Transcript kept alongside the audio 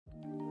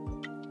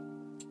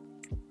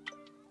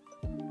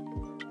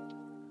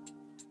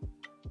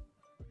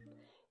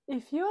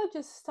If you are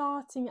just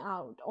starting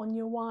out on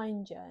your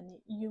wine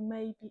journey, you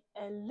may be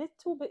a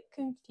little bit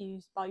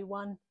confused by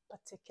one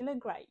particular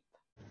grape.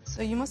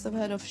 So you must have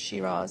heard of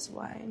Shiraz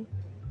wine.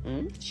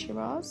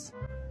 Shiraz?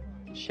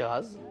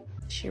 Shiraz?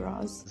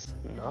 Shiraz.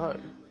 No.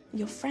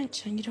 You're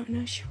French and you don't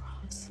know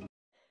Shiraz.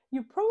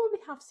 You probably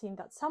have seen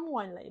that some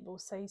wine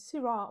labels say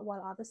Syrah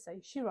while others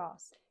say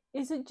Shiraz.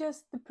 Is it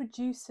just the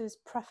producer's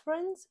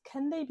preference?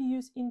 Can they be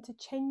used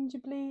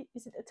interchangeably?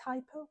 Is it a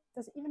typo?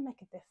 Does it even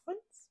make a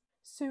difference?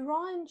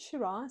 Syrah and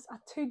Shiraz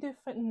are two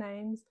different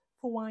names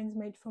for wines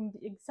made from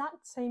the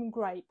exact same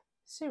grape,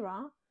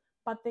 Syrah,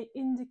 but they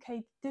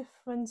indicate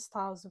different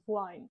styles of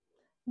wine.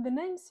 The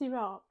name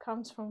Syrah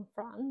comes from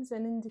France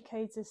and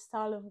indicates a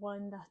style of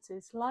wine that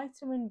is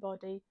lighter in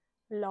body,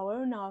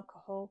 lower in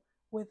alcohol,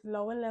 with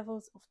lower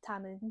levels of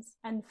tannins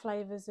and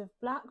flavours of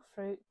black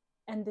fruit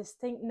and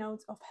distinct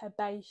notes of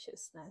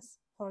herbaceousness,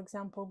 for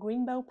example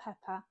green bell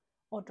pepper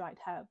or dried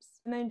herbs.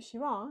 The name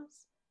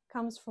Shiraz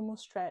comes from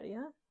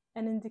Australia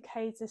and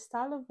indicates a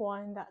style of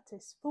wine that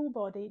is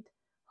full-bodied,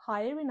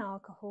 higher in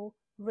alcohol,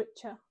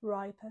 richer,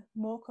 riper,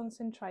 more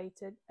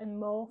concentrated and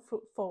more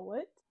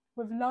fruit-forward,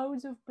 with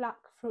loads of black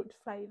fruit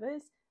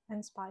flavours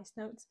and spice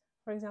notes,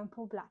 for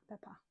example black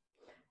pepper.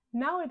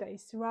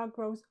 Nowadays, Syrah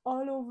grows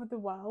all over the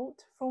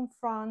world, from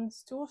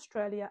France to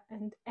Australia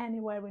and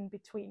anywhere in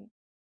between.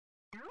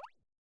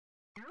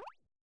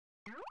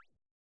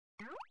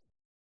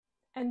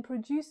 And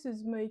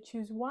producers may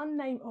choose one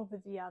name over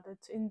the other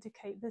to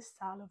indicate the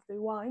style of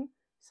the wine,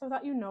 so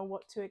that you know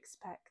what to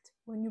expect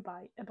when you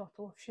buy a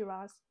bottle of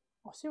Shiraz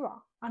or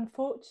Syrah.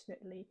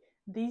 Unfortunately,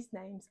 these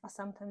names are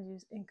sometimes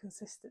used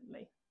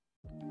inconsistently.